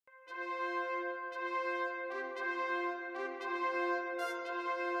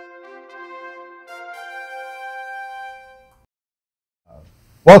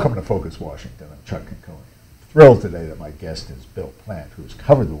Welcome to Focus Washington. I'm Chuck Conconi. Thrilled today that my guest is Bill Plante, who's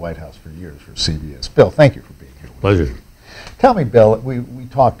covered the White House for years for CBS. Bill, thank you for being here. Pleasure. Tell me, Bill, we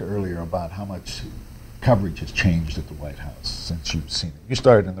talked earlier about how much coverage has changed at the White House since you've seen it. You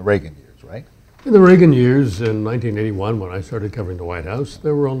started in the Reagan years, right? In the Reagan years, in 1981, when I started covering the White House,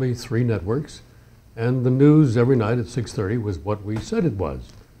 there were only 3 networks, and the news every night at 6:30 was what we said it was.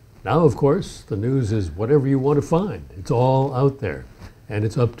 Now, of course, the news is whatever you want to find. It's all out there, and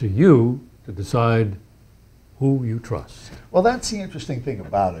it's up to you to decide who you trust. Well, that's the interesting thing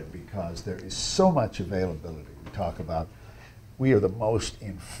about it, because there is so much availability. We talk about we are the most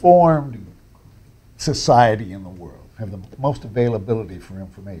informed society in the world, have the most availability for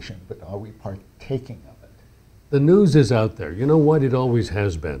information, but are we partaking of it? The news is out there. You know what? It always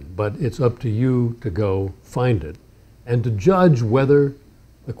has been, but it's up to you to go find it and to judge whether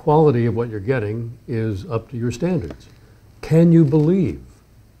the quality of what you're getting is up to your standards. Can you believe?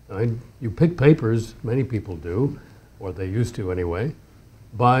 You pick papers, many people do, or they used to anyway,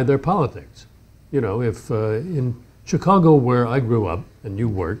 by their politics. You know, if in Chicago, where I grew up and you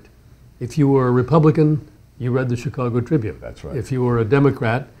worked, if you were a Republican, you read the Chicago Tribune. That's right. If you were a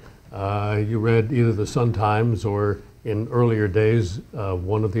Democrat, you read either the Sun-Times or, in earlier days,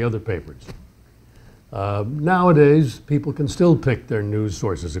 one of the other papers. Nowadays, people can still pick their news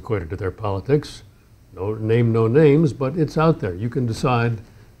sources according to their politics. No names, but it's out there. You can decide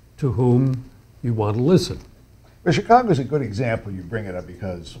to whom you want to listen. But Chicago is a good example. You bring it up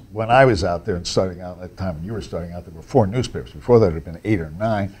because when I was out there and starting out at the time when you were starting out, there were 4 newspapers. Before that, it had been 8 or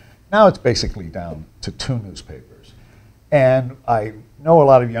 9. Now it's basically down to 2 newspapers. And I know a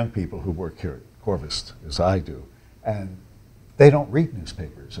lot of young people who work here at Corvus, as I do, and they don't read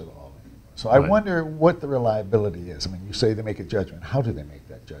newspapers at all anymore. So I wonder what the reliability is. I mean, you say they make a judgment. How do they make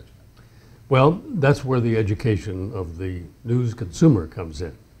that judgment? Well, that's where the education of the news consumer comes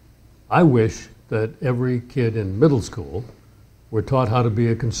in. I wish that every kid in middle school were taught how to be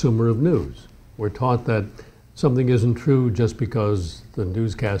a consumer of news. We're taught that something isn't true just because the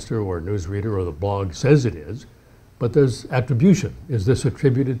newscaster or newsreader or the blog says it is, but there's attribution. Is this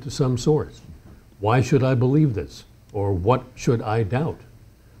attributed to some source? Why should I believe this? Or what should I doubt?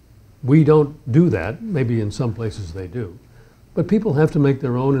 We don't do that. Maybe in some places they do. But people have to make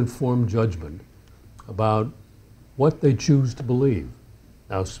their own informed judgment about what they choose to believe.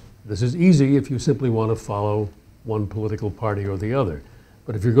 Now, this is easy if you simply want to follow one political party or the other.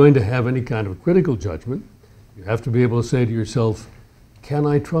 But if you're going to have any kind of critical judgment, you have to be able to say to yourself, can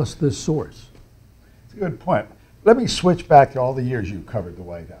I trust this source? It's a good point. Let me switch back to all the years you've covered the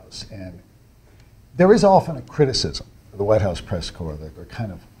White House. And there is often a criticism of the White House press corps that they're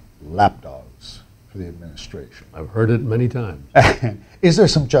kind of lapdogs for the administration. I've heard it many times. Is there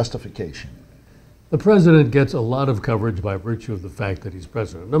some justification in it? The president gets a lot of coverage by virtue of the fact that he's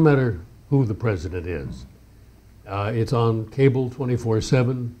president, no matter who the president is. It's on cable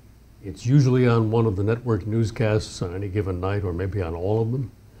 24/7. It's usually on one of the network newscasts on any given night, or maybe on all of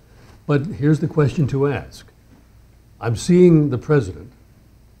them. But here's the question to ask. I'm seeing the president,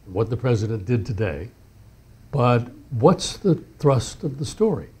 what the president did today, but what's the thrust of the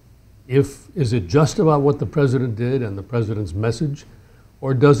story? Is it just about what the president did and the president's message,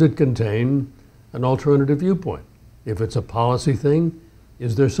 or does it contain an alternative viewpoint? If it's a policy thing,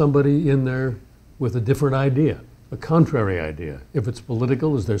 is there somebody in there with a different idea, a contrary idea? If it's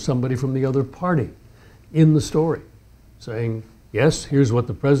political, is there somebody from the other party in the story saying, yes, here's what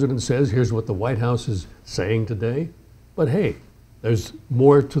the president says, here's what the White House is saying today, but hey, there's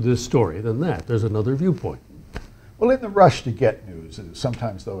more to this story than that. There's another viewpoint. Well, in the rush to get news,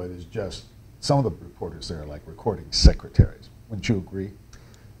 sometimes, though, it is just some of the reporters there are like recording secretaries. Wouldn't you agree?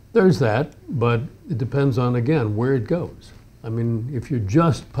 There's that, but it depends on, again, where it goes. I mean, if you're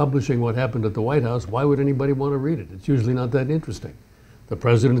just publishing what happened at the White House, why would anybody want to read it? It's usually not that interesting. The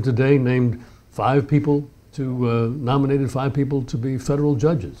president today named 5 people nominated 5 people to be federal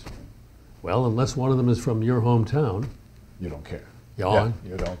judges. Well, unless one of them is from your hometown. You don't care. Yeah,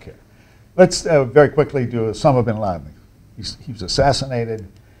 you don't care. Let's very quickly do Osama bin Laden. He was assassinated.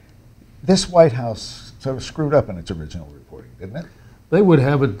 This White House sort of screwed up in its original reporting, didn't it? They would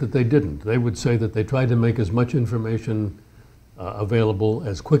have it that they didn't. They would say that they tried to make as much information available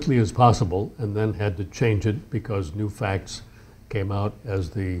as quickly as possible and then had to change it because new facts came out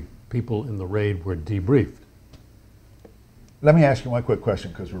as the people in the raid were debriefed. Let me ask you one quick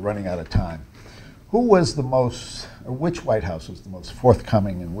question because we're running out of time. Who was the most, or which White House was the most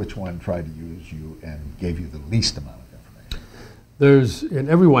forthcoming, and which one tried to use you and gave you the least amount of information? In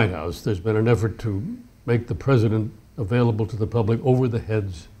every White House, there's been an effort to make the president available to the public over the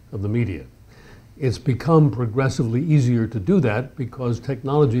heads of the media. It's become progressively easier to do that because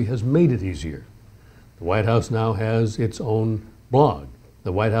technology has made it easier. The White House now has its own blog.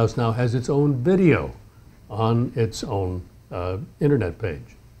 The White House now has its own video on its own internet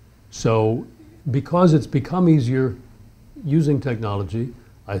page. So because it's become easier using technology,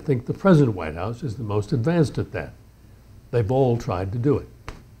 I think the present White House is the most advanced at that. They've all tried to do it.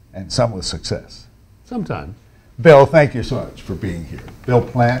 And some with success. Sometimes. Bill, thank you so much for being here. Bill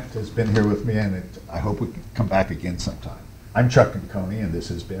Plante has been here with me, and I hope we can come back again sometime. I'm Chuck Conconey, and this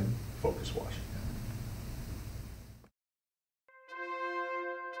has been Focus Washington.